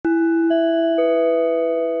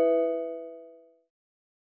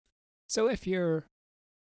So if you're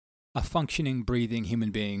a functioning, breathing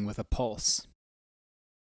human being with a pulse,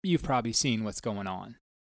 you've probably seen what's going on.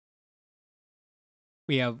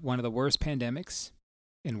 We have one of the worst pandemics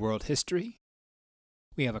in world history.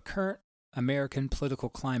 We have a current American political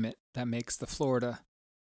climate that makes the Florida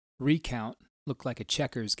recount look like a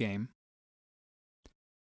checkers game.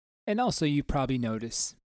 And also, you probably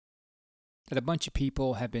notice that a bunch of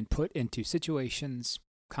people have been put into situations,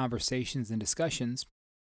 conversations, and discussions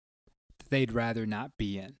that they'd rather not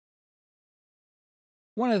be in.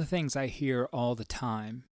 One of the things I hear all the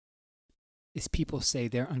time is people say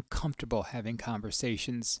they're uncomfortable having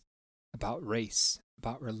conversations about race,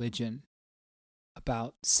 about religion,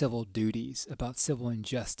 about civil duties, about civil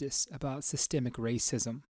injustice, about systemic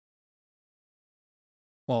racism.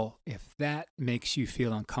 Well, if that makes you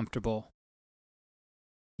feel uncomfortable,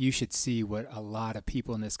 you should see what a lot of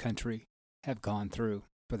people in this country have gone through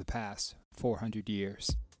for the past 400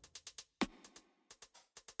 years.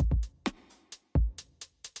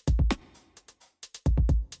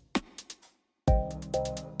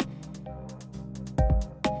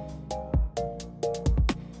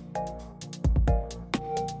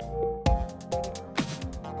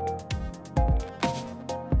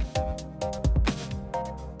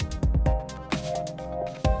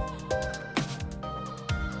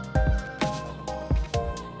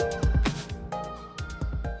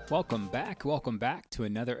 Welcome back to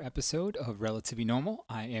another episode of Relatively Normal.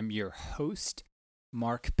 I am your host,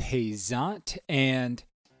 Mark Payzant, and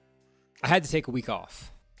I had to take a week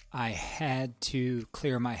off. I had to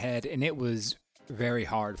clear my head, and it was very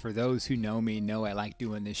hard. For those who know me, know I like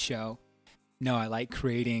doing this show, know I like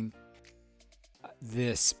creating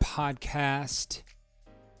this podcast,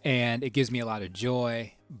 and it gives me a lot of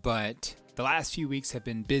joy, but the last few weeks have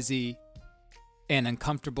been busy and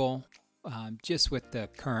uncomfortable. Just with the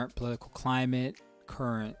current political climate,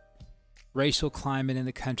 current racial climate in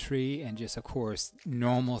the country, and just, of course,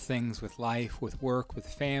 normal things with life, with work, with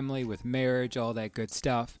family, with marriage, all that good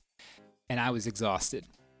stuff. And I was exhausted.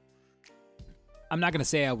 I'm not going to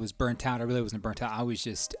say I was burnt out. I really wasn't burnt out.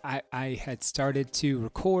 I had started to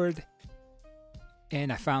record,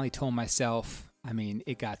 and I finally told myself,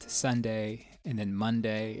 it got to Sunday, and then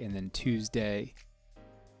Monday, and then Tuesday.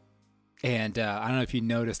 And I don't know if you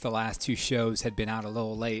noticed, the last two shows had been out a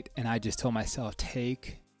little late, and I just told myself,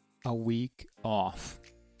 take a week off.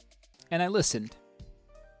 And I listened.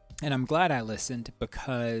 And I'm glad I listened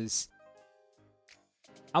because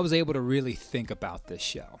I was able to really think about this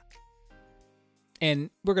show.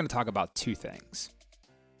 And we're going to talk about two things.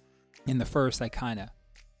 In the first, I kind of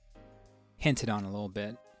hinted on a little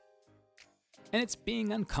bit. And it's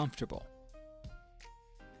being uncomfortable.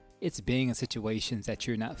 It's being in situations that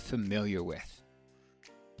you're not familiar with.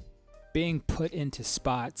 Being put into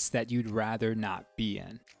spots that you'd rather not be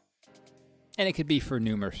in. And it could be for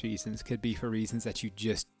numerous reasons. It could be for reasons that you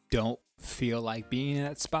just don't feel like being in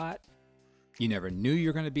that spot. You never knew you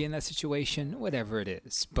were going to be in that situation, whatever it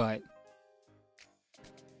is. But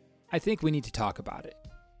I think we need to talk about it.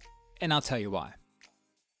 And I'll tell you why.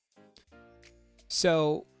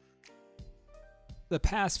 So, the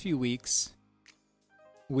past few weeks,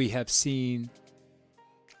 we have seen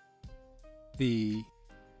the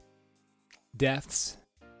deaths,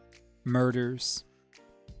 murders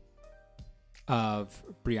of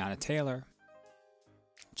Breonna Taylor,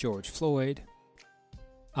 George Floyd,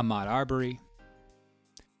 Ahmaud Arbery,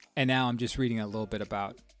 and now I'm just reading a little bit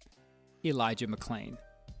about Elijah McClain.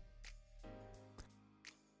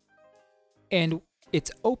 And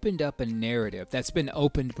it's opened up a narrative that's been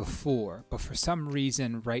opened before, but for some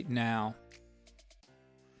reason right now,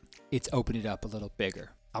 it's opened it up a little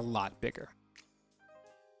bigger, a lot bigger.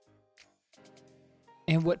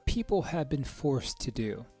 And what people have been forced to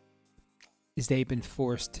do is they've been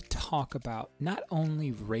forced to talk about not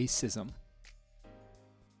only racism,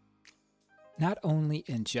 not only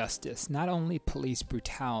injustice, not only police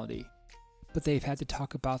brutality, but they've had to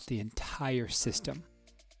talk about the entire system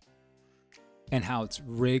and how it's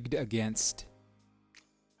rigged against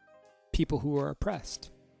people who are oppressed.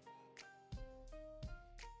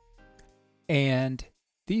 And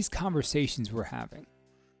these conversations we're having,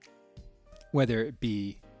 whether it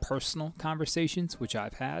be personal conversations, which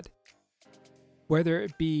I've had, whether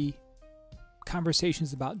it be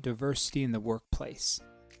conversations about diversity in the workplace,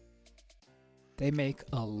 they make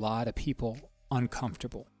a lot of people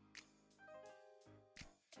uncomfortable.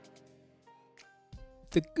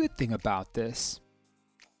 The good thing about this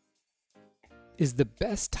is the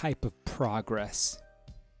best type of progress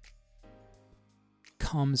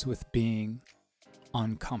comes with being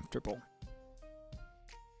uncomfortable.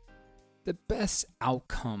 The best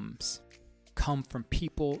outcomes come from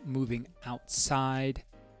people moving outside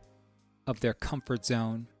of their comfort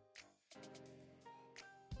zone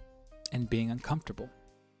and being uncomfortable.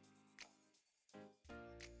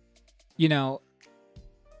 You know,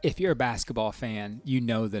 if you're a basketball fan, you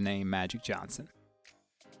know the name Magic Johnson.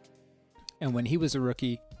 And when he was a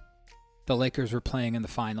rookie, the Lakers were playing in the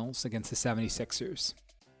finals against the 76ers.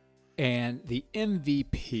 And the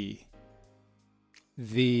MVP,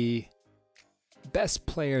 the best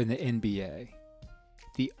player in the NBA,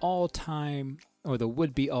 the all-time or the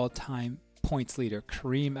would-be all-time points leader,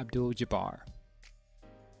 Kareem Abdul-Jabbar,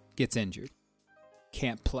 gets injured,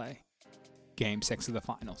 can't play. Game 6 of the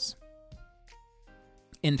finals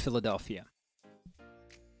in Philadelphia.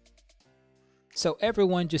 So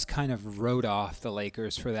everyone just kind of wrote off the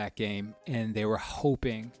Lakers for that game, and they were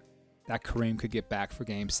hoping that Kareem could get back for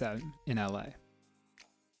Game 7 in LA.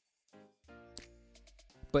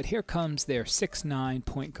 But here comes their 6'9"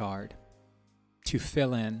 point guard to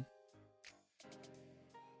fill in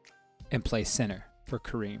and play center for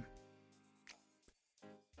Kareem.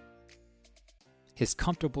 His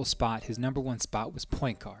comfortable spot, his number one spot, was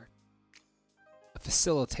point guard. A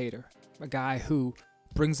facilitator, a guy who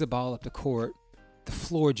brings the ball up the court, the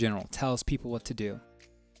floor general, tells people what to do.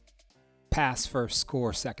 Pass first,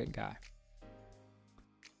 score second guy.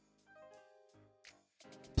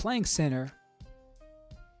 Playing center,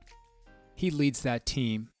 he leads that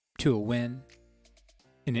team to a win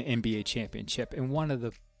in an NBA championship, and one of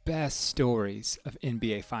the best stories of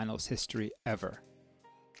NBA Finals history ever,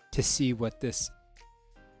 to see what this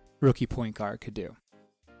rookie point guard could do.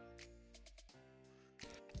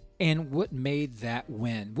 And what made that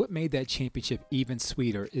win, what made that championship even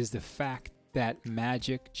sweeter, is the fact that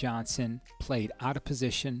Magic Johnson played out of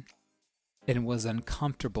position and was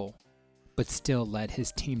uncomfortable, but still led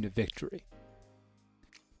his team to victory.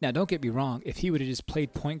 Now, don't get me wrong, if he would have just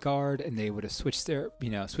played point guard and they would have switched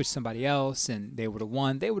somebody else and they would have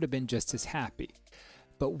won, they would have been just as happy.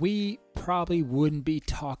 But we probably wouldn't be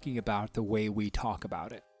talking about it the way we talk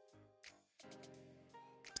about it.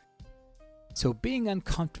 So being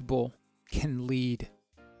uncomfortable can lead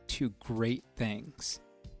to great things.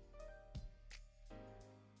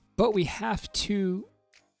 But we have to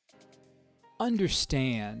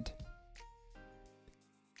understand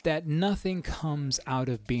that nothing comes out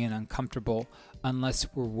of being uncomfortable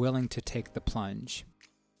unless we're willing to take the plunge,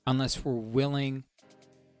 unless we're willing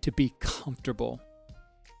to be comfortable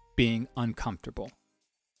being uncomfortable.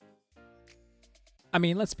 I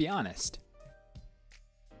mean, let's be honest.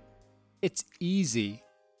 It's easy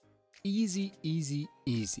to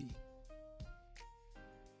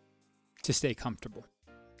stay comfortable,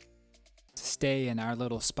 to stay in our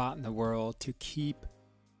little spot in the world, to keep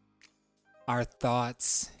our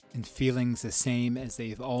thoughts and feelings the same as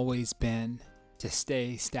they've always been, to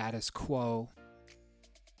stay status quo,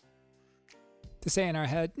 to say in our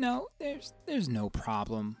head, no, there's no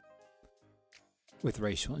problem with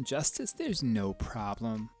racial injustice. There's no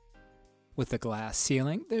problem with the glass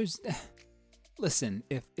ceiling. Listen,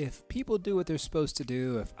 if people do what they're supposed to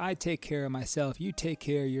do, if I take care of myself, you take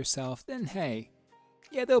care of yourself, then hey,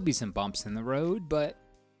 yeah, there'll be some bumps in the road, but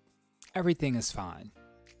everything is fine.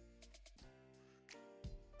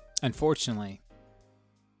 Unfortunately,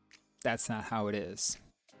 that's not how it is.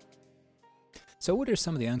 So what are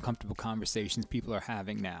some of the uncomfortable conversations people are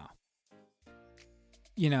having now?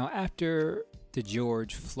 You know, after the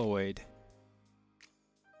George Floyd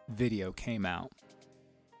video came out,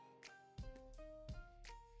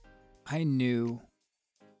 I knew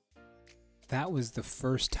that was the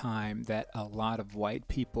first time that a lot of white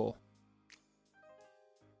people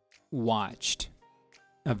watched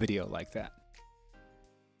a video like that.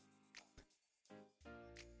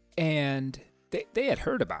 And they had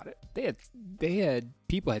heard about it.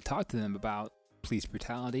 People had talked to them about police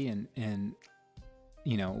brutality and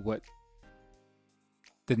you know what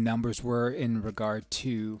the numbers were in regard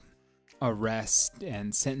to arrest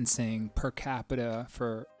and sentencing per capita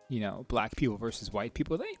for, you know, black people versus white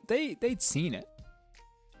people. They'd seen it.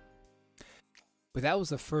 But that was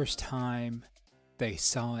the first time they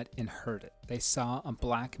saw it and heard it. They saw a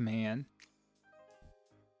black man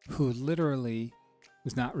who literally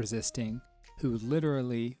was not resisting, who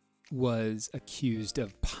literally was accused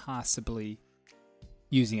of possibly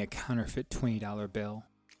using a counterfeit $20 bill,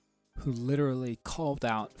 who literally called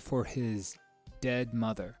out for his dead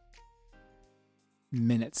mother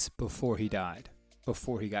minutes before he died,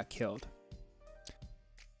 before he got killed.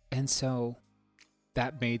 And so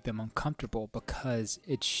that made them uncomfortable because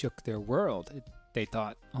it shook their world. They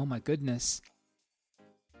thought, oh my goodness,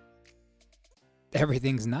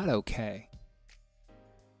 everything's not okay.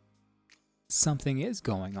 Something is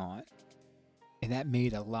going on. And that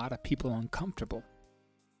made a lot of people uncomfortable.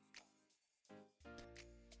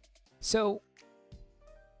 So,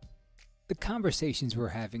 the conversations we're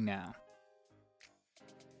having now,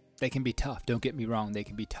 they can be tough. Don't get me wrong, they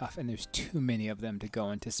can be tough. And there's too many of them to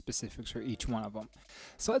go into specifics for each one of them.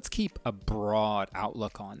 So let's keep a broad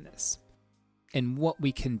outlook on this and what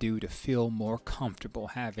we can do to feel more comfortable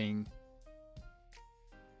having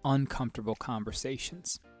uncomfortable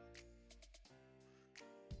conversations.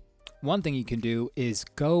 One thing you can do is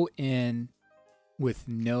go in with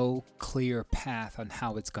no clear path on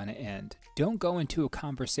how it's going to end. Don't go into a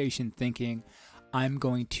conversation thinking, I'm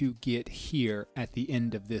going to get here at the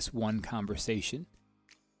end of this one conversation.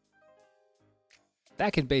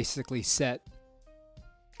 That can basically set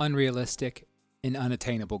unrealistic and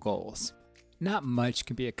unattainable goals. Not much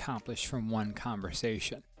can be accomplished from one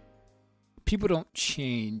conversation. People don't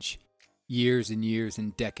change years and years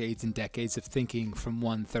and decades of thinking from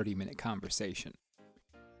one 30-minute conversation.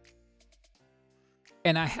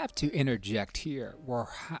 And I have to interject here where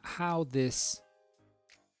how this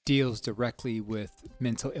deals directly with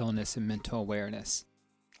mental illness and mental awareness.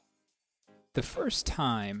 The first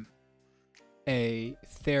time a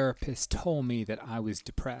therapist told me that I was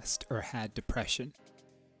depressed or had depression,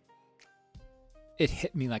 it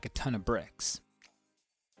hit me like a ton of bricks.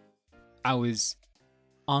 I was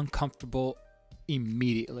uncomfortable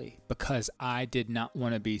immediately because I did not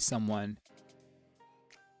want to be someone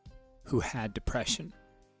who had depression.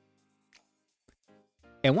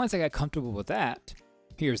 And once I got comfortable with that,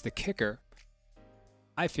 here's the kicker.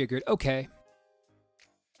 I figured, okay,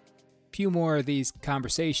 few more of these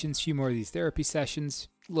conversations, few more of these therapy sessions,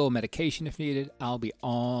 a little medication if needed, I'll be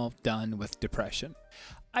all done with depression.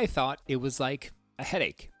 I thought it was like a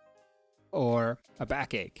headache or a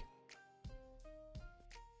backache.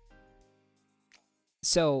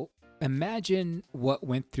 So imagine what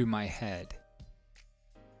went through my head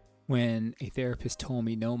when a therapist told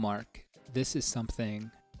me, no, Mark, this is something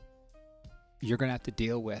you're going to have to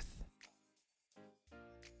deal with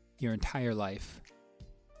your entire life.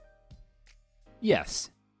 Yes,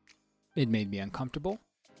 it made me uncomfortable.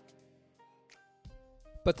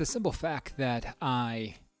 But the simple fact that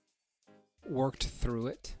I worked through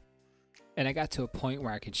it and I got to a point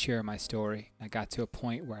where I could share my story, I got to a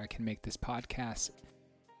point where I can make this podcast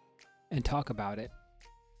and talk about it,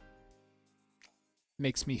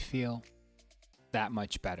 makes me feel that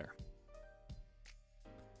much better.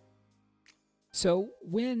 So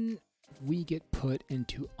when we get put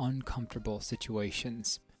into uncomfortable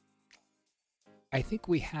situations, I think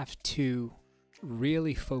we have to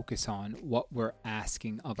really focus on what we're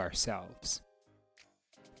asking of ourselves.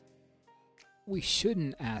 We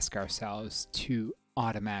shouldn't ask ourselves to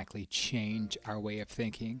automatically change our way of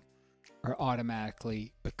thinking or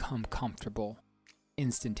automatically become comfortable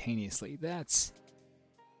instantaneously. That's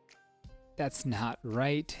not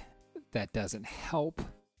right. That doesn't help.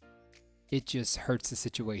 It just hurts the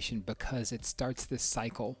situation because it starts this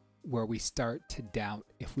cycle where we start to doubt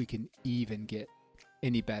if we can even get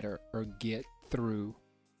any better or get through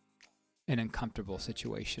an uncomfortable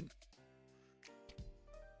situation.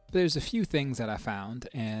 But there's a few things that I found,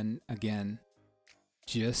 and again,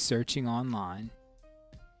 just searching online,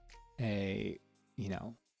 a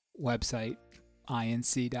website,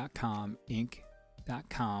 inc.com,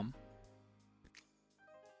 inc.com,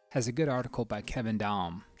 has a good article by Kevin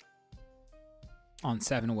Dahm on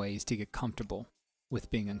 7 ways to get comfortable with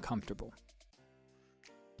being uncomfortable.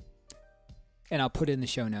 And I'll put it in the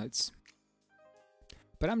show notes.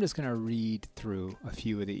 But I'm just going to read through a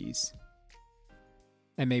few of these.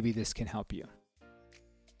 And maybe this can help you.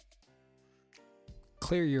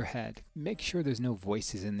 Clear your head. Make sure there's no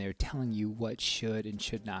voices in there telling you what should and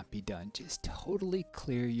should not be done. Just totally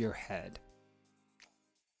clear your head.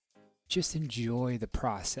 Just enjoy the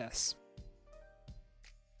process.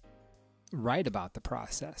 Write about the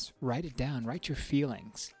process. Write it down. Write your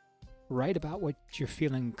feelings. Write about what you're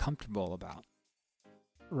feeling comfortable about.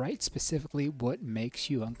 Write specifically what makes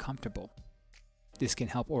you uncomfortable. This can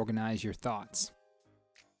help organize your thoughts.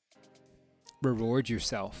 Reward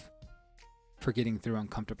yourself for getting through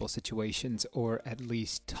uncomfortable situations, or at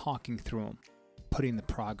least talking through them, putting the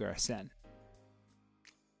progress in.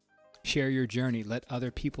 Share your journey. Let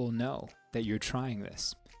other people know that you're trying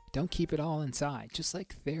this. Don't keep it all inside. Just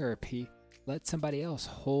like therapy, let somebody else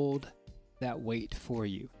hold that weight for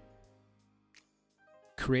you.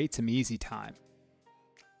 Create some easy time.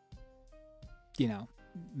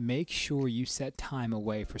 Make sure you set time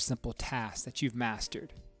away for simple tasks that you've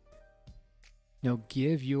mastered.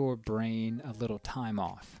 Give your brain a little time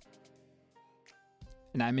off.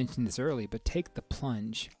 And I mentioned this early, but take the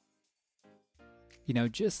plunge.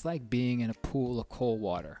 Just like being in a pool of cold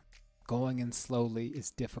water, going in slowly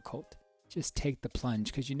is difficult. Just take the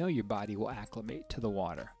plunge because your body will acclimate to the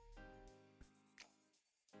water.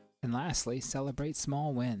 And lastly, celebrate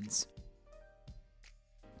small wins.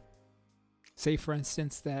 Say, for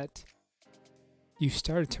instance, that you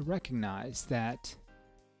started to recognize that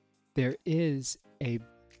there is a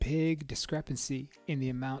big discrepancy in the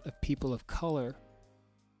amount of people of color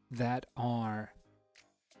that are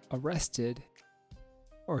arrested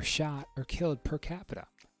or shot or killed per capita.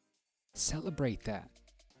 Celebrate that.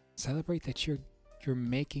 Celebrate that you're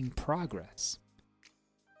making progress.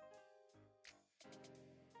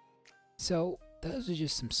 So those are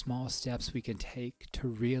just some small steps we can take to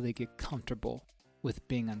really get comfortable with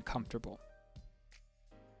being uncomfortable.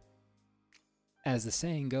 As the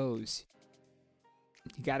saying goes,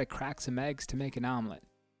 you got to crack some eggs to make an omelet.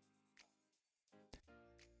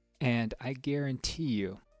 And I guarantee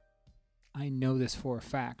you, I know this for a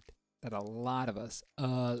fact, that a lot of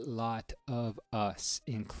us,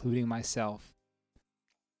 including myself,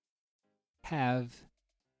 have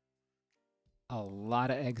a lot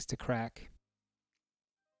of eggs to crack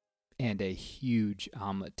and a huge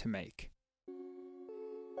omelet to make.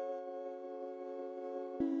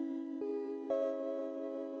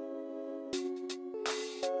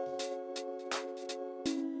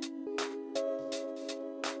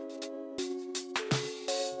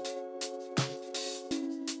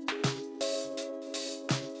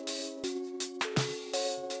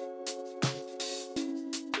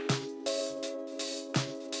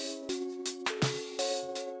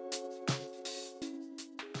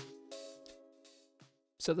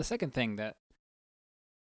 So the second thing that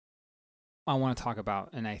I want to talk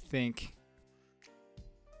about, and I think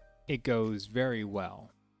it goes very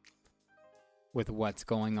well with what's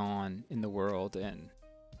going on in the world and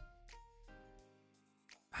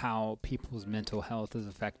how people's mental health is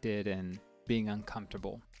affected and being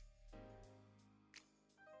uncomfortable,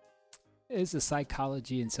 is the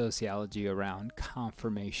psychology and sociology around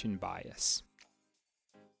confirmation bias.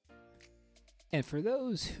 And for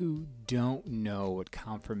those who don't know what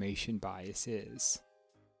confirmation bias is,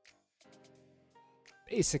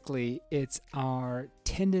 basically it's our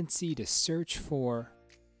tendency to search for,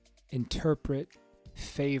 interpret,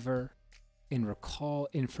 favor, and recall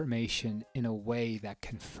information in a way that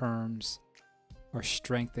confirms or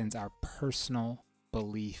strengthens our personal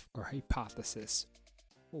belief or hypothesis.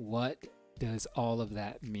 What does all of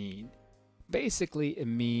that mean? Basically, it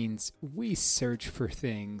means we search for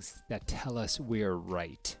things that tell us we're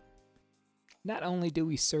right. Not only do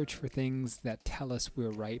we search for things that tell us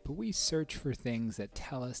we're right, but we search for things that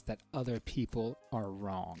tell us that other people are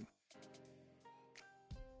wrong.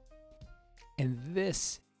 And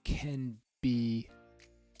this can be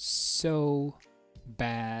so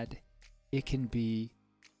bad. It can be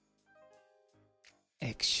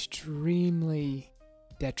extremely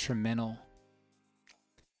detrimental.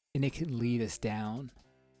 And it can lead us down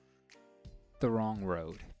the wrong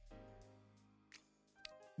road.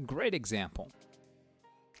 Great example.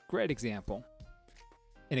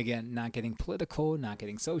 And again, not getting political, not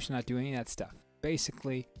getting social, not doing any of that stuff.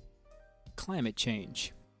 Basically, climate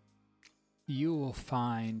change. You will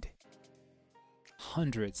find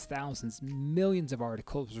hundreds, thousands, millions of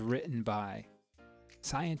articles written by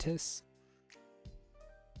scientists,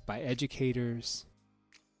 by educators,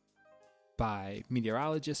 by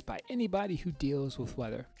meteorologists, by anybody who deals with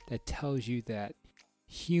weather, that tells you that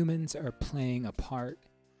humans are playing a part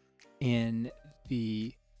in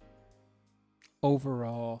the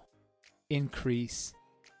overall increase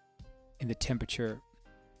in the temperature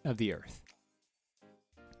of the earth.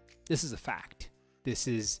 This is a fact. This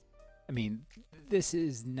is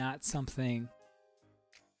not something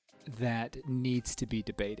that needs to be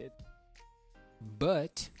debated.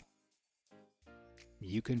 But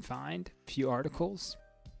you can find a few articles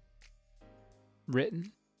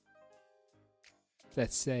written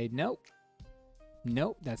that say, nope,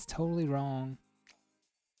 that's totally wrong,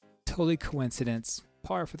 totally coincidence,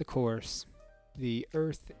 par for the course. The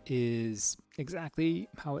earth is exactly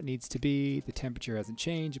how it needs to be. The temperature hasn't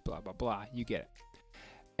changed, blah, blah, blah. You get it.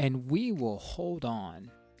 And we will hold on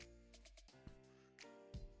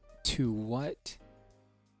to what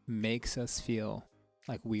makes us feel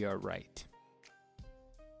like we are right.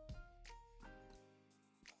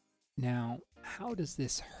 Now, how does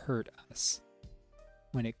this hurt us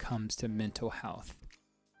when it comes to mental health?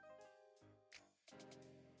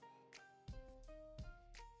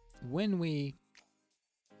 When we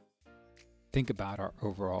think about our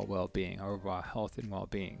overall well-being, our overall health and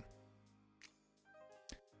well-being,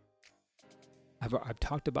 I've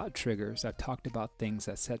talked about triggers. I've talked about things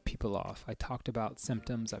that set people off. I talked about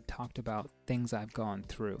symptoms. I've talked about things I've gone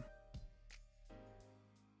through.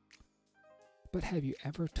 But have you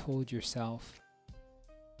ever told yourself,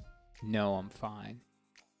 no, I'm fine.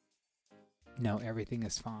 No, everything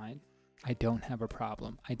is fine. I don't have a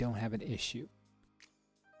problem. I don't have an issue.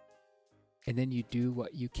 And then you do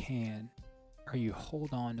what you can, or you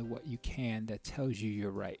hold on to what you can that tells you you're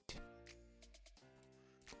right.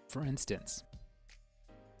 For instance,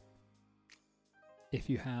 if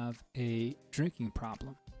you have a drinking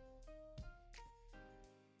problem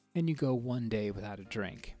and you go one day without a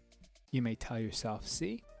drink, you may tell yourself,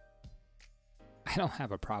 see, I don't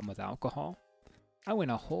have a problem with alcohol. I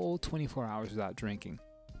went a whole 24 hours without drinking.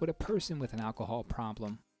 Would a person with an alcohol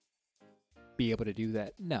problem be able to do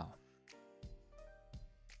that? No.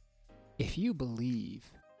 If you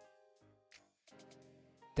believe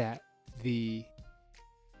that the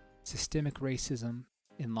systemic racism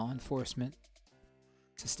in law enforcement,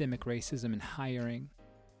 systemic racism in hiring,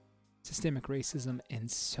 systemic racism in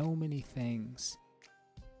so many things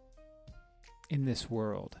in this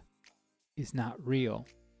world is not real,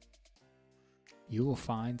 you will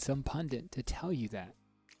find some pundit to tell you that.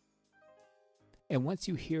 And once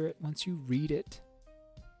you hear it, once you read it,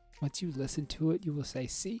 once you listen to it, you will say,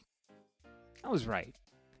 see, I was right.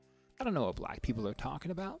 I don't know what black people are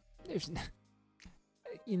talking about. There's,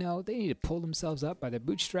 they need to pull themselves up by their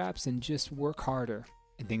bootstraps and just work harder,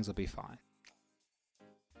 and things will be fine.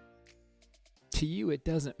 To you, it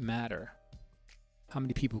doesn't matter how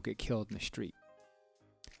many people get killed in the street.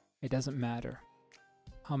 It doesn't matter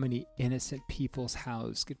how many innocent people's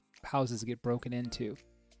houses get broken into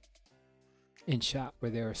and shot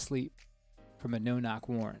where they're asleep from a no-knock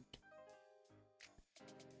warrant.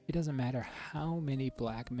 It doesn't matter how many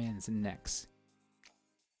black men's necks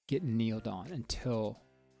get kneeled on until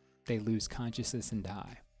they lose consciousness and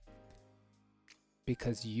die.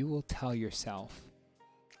 Because you will tell yourself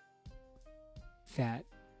that,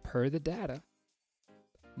 per the data,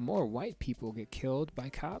 more white people get killed by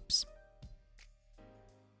cops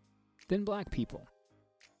than black people.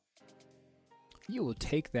 You will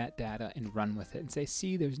take that data and run with it and say,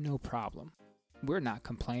 see, there's no problem. We're not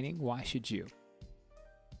complaining. Why should you?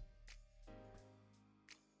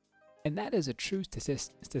 And that is a true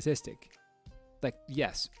statistic. Like,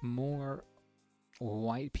 yes, more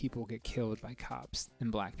white people get killed by cops than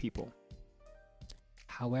black people.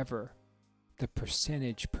 However, the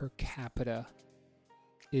percentage per capita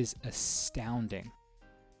is astounding.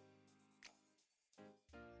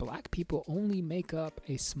 Black people only make up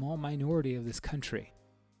a small minority of this country.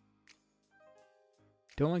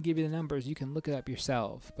 Don't want to give you the numbers, you can look it up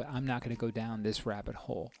yourself, but I'm not going to go down this rabbit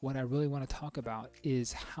hole. What I really want to talk about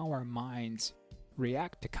is how our minds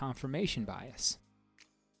react to confirmation bias.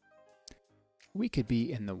 We could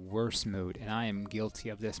be in the worst mood, and I am guilty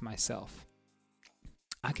of this myself.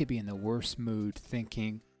 I could be in the worst mood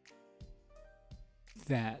thinking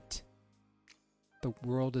that the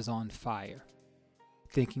world is on fire,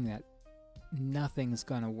 thinking that nothing's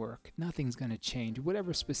going to work, nothing's going to change,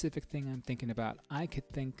 whatever specific thing I'm thinking about. I could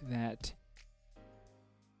think that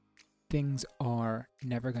things are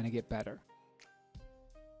never going to get better.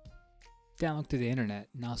 Then I look to the internet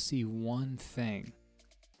and I'll see one thing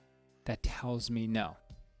that tells me no,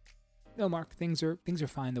 Mark, things are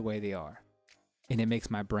fine the way they are, and it makes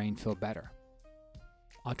my brain feel better.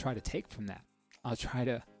 I'll try to take from that. I'll try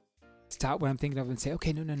to stop what I'm thinking of and say,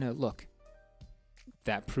 okay, no, look,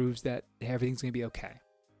 that proves that everything's going to be okay.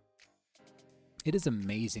 It is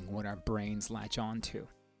amazing what our brains latch on to.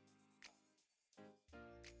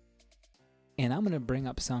 And I'm going to bring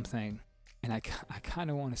up something, and I kind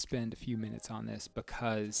of want to spend a few minutes on this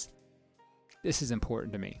because this is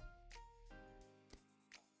important to me.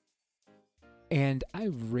 And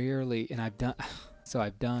I've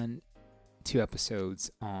done 2 episodes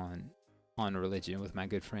on religion with my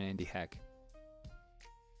good friend Andy Heck.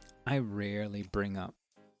 I rarely bring up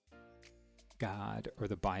God or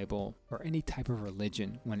the Bible or any type of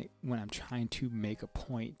religion when I'm trying to make a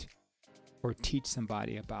point or teach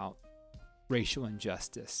somebody about racial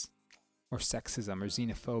injustice or sexism or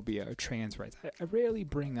xenophobia or trans rights. I rarely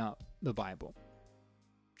bring up the Bible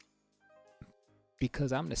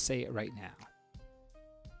because I'm going to say it right now.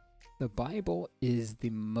 The Bible is the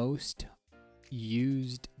most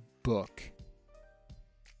used book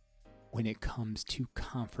when it comes to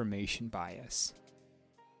confirmation bias,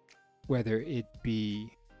 whether it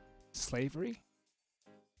be slavery,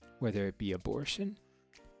 whether it be abortion,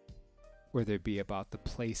 whether it be about the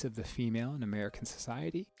place of the female in American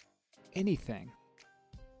society, anything.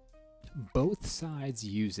 Both sides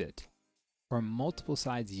use it, or multiple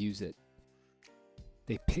sides use it,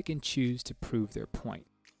 They pick and choose to prove their point.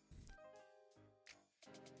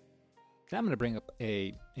 Now I'm going to bring up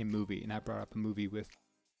a movie, and I brought up a movie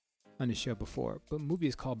on the show before, but the movie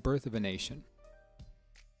is called Birth of a Nation.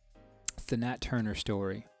 It's the Nat Turner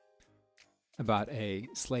story about a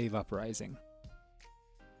slave uprising.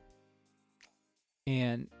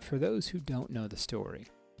 And for those who don't know the story,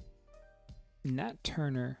 Nat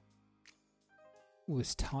Turner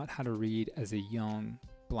was taught how to read as a young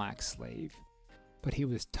black slave, but he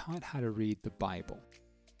was taught how to read the Bible.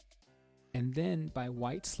 And then by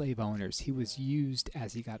white slave owners, he was used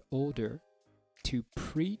as he got older to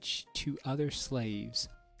preach to other slaves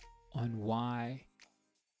on why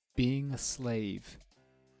being a slave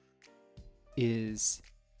is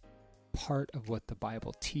part of what the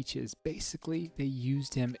Bible teaches. Basically, they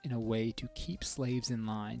used him in a way to keep slaves in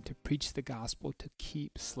line, to preach the gospel, to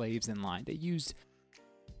keep slaves in line. They used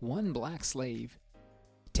one black slave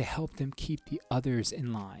to help them keep the others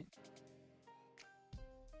in line.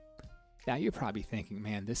 Now you're probably thinking,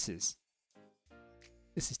 man, this is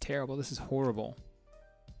terrible. This is horrible.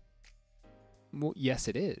 Well, yes,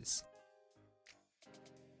 it is.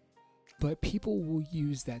 But people will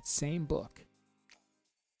use that same book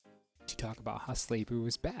to talk about how slavery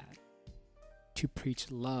was bad, to preach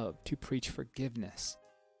love, to preach forgiveness.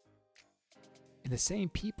 And the same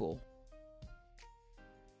people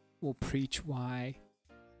will preach why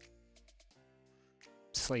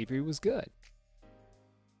slavery was good,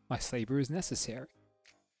 why slavery was necessary.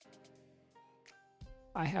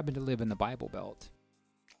 I happen to live in the Bible Belt,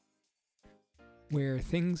 where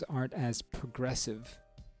things aren't as progressive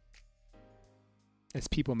as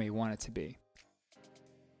people may want it to be.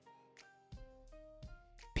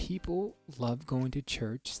 People love going to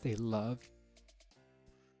church. They love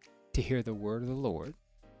to hear the word of the Lord.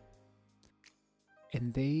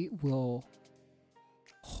 And they will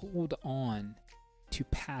hold on to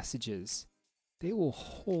passages. They will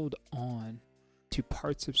hold on to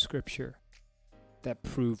parts of Scripture that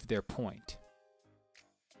prove their point.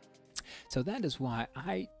 So that is why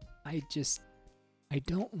I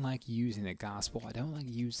don't like using the gospel. I don't like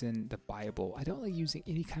using the Bible. I don't like using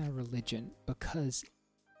any kind of religion, because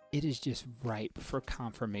it is just ripe for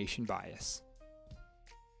confirmation bias.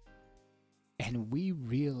 And we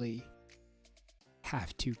really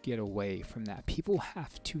have to get away from that. People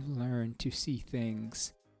have to learn to see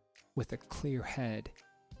things with a clear head,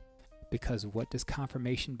 because what does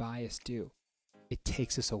confirmation bias do? It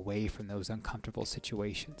takes us away from those uncomfortable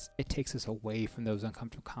situations. It takes us away from those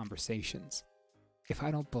uncomfortable conversations. If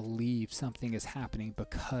I don't believe something is happening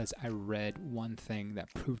because I read one thing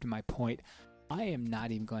that proved my point, I am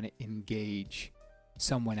not even going to engage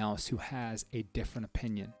someone else who has a different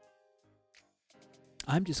opinion.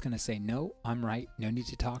 I'm just going to say, no, I'm right. No need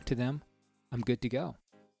to talk to them. I'm good to go.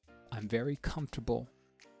 I'm very comfortable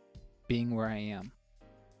being where I am.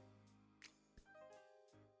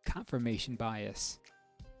 Confirmation bias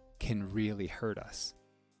can really hurt us.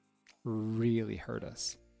 Really hurt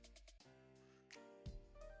us.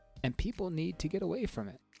 And people need to get away from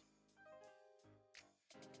it.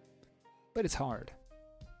 But it's hard.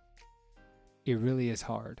 It really is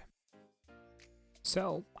hard.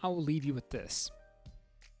 So I will leave you with this.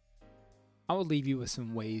 I will leave you with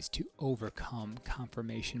some ways to overcome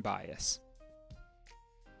confirmation bias.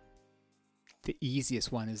 The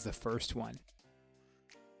easiest one is the first one.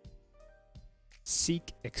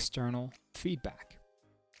 Seek external feedback.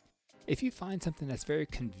 If you find something that's very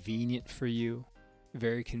convenient for you,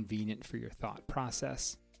 very convenient for your thought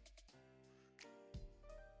process,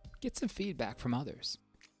 get some feedback from others.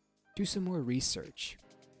 Do some more research.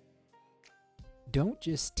 Don't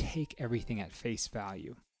just take everything at face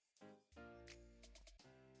value.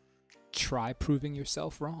 Try proving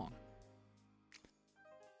yourself wrong.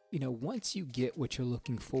 Once you get what you're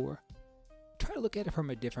looking for, try to look at it from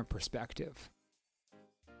a different perspective.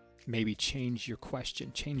 Maybe change your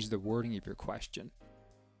question, change the wording of your question.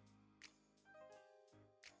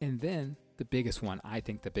 And then the biggest one, I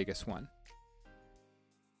think the biggest one,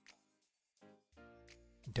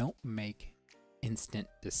 don't make instant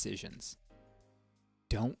decisions.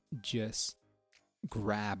 Don't just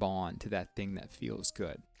grab on to that thing that feels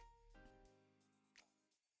good.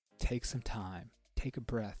 Take some time, take a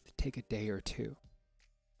breath, take a day or two,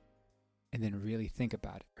 and then really think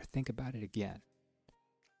about it, or think about it again.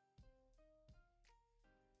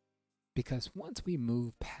 Because once we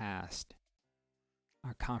move past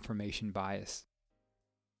our confirmation bias,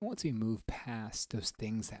 once we move past those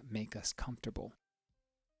things that make us comfortable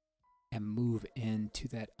and move into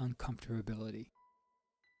that uncomfortability,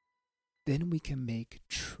 then we can make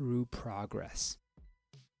true progress.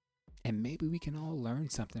 And maybe we can all learn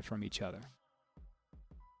something from each other.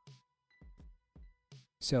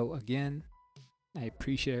 So again, I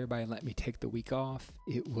appreciate everybody letting me take the week off.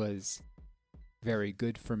 It was very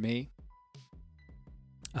good for me.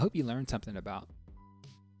 I hope you learned something about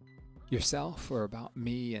yourself or about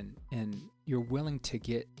me, and you're willing to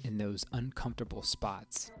get in those uncomfortable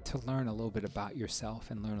spots to learn a little bit about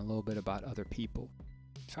yourself and learn a little bit about other people.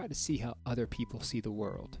 Try to see how other people see the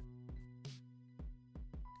world.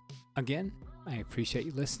 Again, I appreciate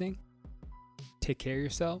you listening. Take care of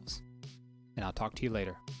yourselves, and I'll talk to you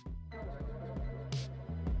later.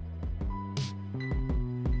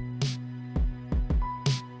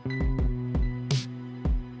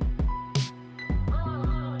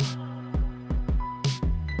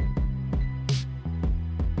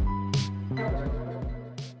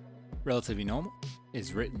 Relatively Normal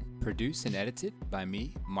is written, produced, and edited by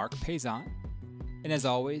me, Mark Payzant. And as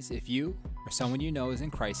always, if you or someone you know is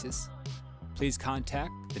in crisis, please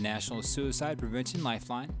contact the National Suicide Prevention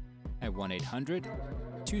Lifeline at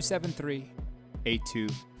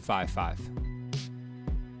 1-800-273-8255.